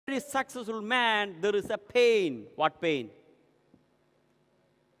successful man, there is a pain. What pain?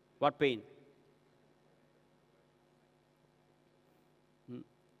 What pain?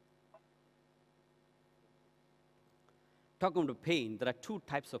 Talking about pain, there are two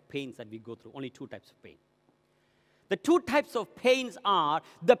types of pains that we go through, only two types of pain. The two types of pains are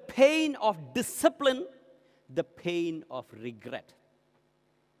the pain of discipline, the pain of regret.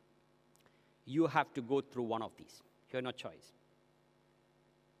 You have to go through one of these. You have no choice.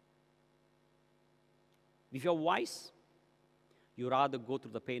 If you're wise, you rather go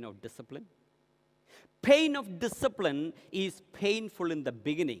through the pain of discipline. Pain of discipline is painful in the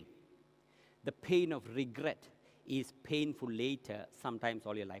beginning. The pain of regret is painful later, sometimes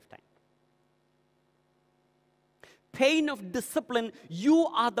all your lifetime. Pain of discipline, you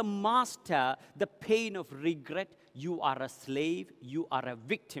are the master. The pain of regret, you are a slave, you are a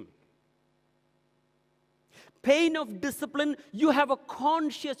victim. Pain of discipline, you have a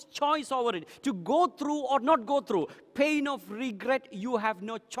conscious choice over it, to go through or not go through. Pain of regret, you have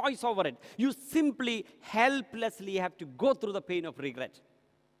no choice over it. You simply helplessly have to go through the pain of regret.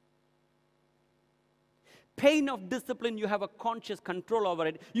 Pain of discipline, you have a conscious control over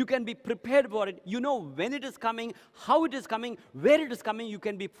it. You can be prepared for it. You know when it is coming, how it is coming, where it is coming. You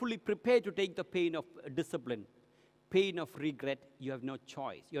can be fully prepared to take the pain of discipline. Pain of regret, you have no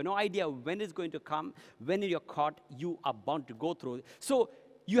choice. You have no idea when it's going to come. When you're caught, you are bound to go through it. So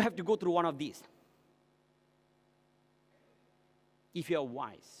you have to go through one of these. If you're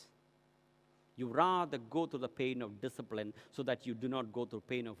wise, you rather go through the pain of discipline so that you do not go through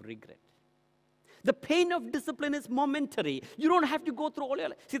pain of regret. The pain of discipline is momentary. You don't have to go through all your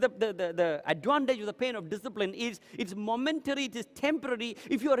life. See, the advantage of the pain of discipline is it's momentary, it is temporary.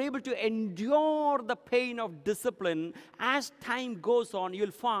 If you are able to endure the pain of discipline, as time goes on, you'll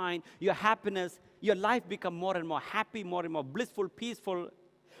find your happiness, your life become more and more happy, more and more blissful, peaceful.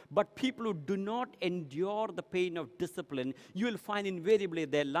 But people who do not endure the pain of discipline, you will find invariably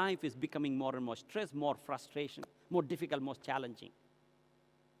their life is becoming more and more stress, more frustration, more difficult, more challenging.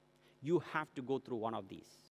 You have to go through one of these.